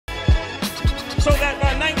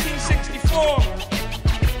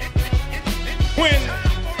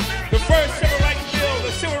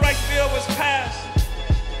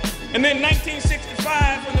And then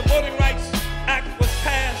 1965, when the Voting Rights Act was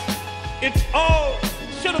passed, it all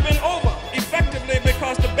should have been over effectively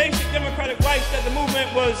because the basic democratic rights that the movement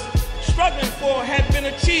was struggling for had been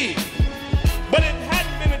achieved. But it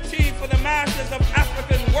hadn't been achieved for the masses of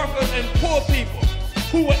African workers and poor people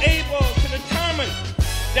who were able to determine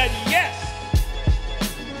that yes,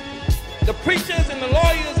 the preachers and the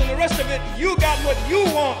lawyers and the rest of it, you got what you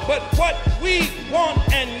want, but what we want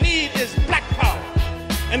and need is black power.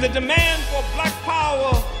 And the demand for black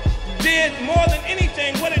power did more than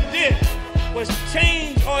anything, what it did was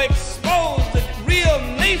change or expose the real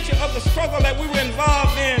nature of the struggle that we were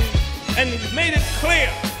involved in, and made it clear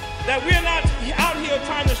that we're not out here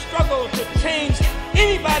trying to struggle to change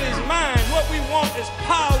anybody's mind. What we want is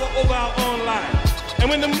power over our own lives. And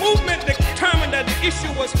when the movement determined that the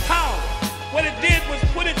issue was power, what it did was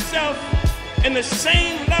put itself in the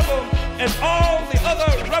same level as all the other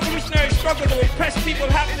revolutionary struggles to oppress people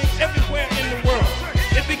happening everywhere in the world.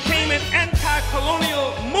 It became an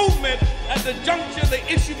anti-colonial movement. At the juncture, the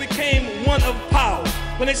issue became one of power.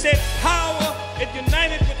 When they said power, it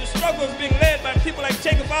united with the struggles being led by people like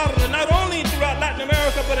Che Guevara, not only throughout Latin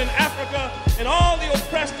America, but in Africa, and all the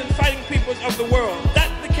oppressed and fighting peoples of the world.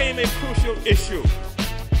 That became a crucial issue.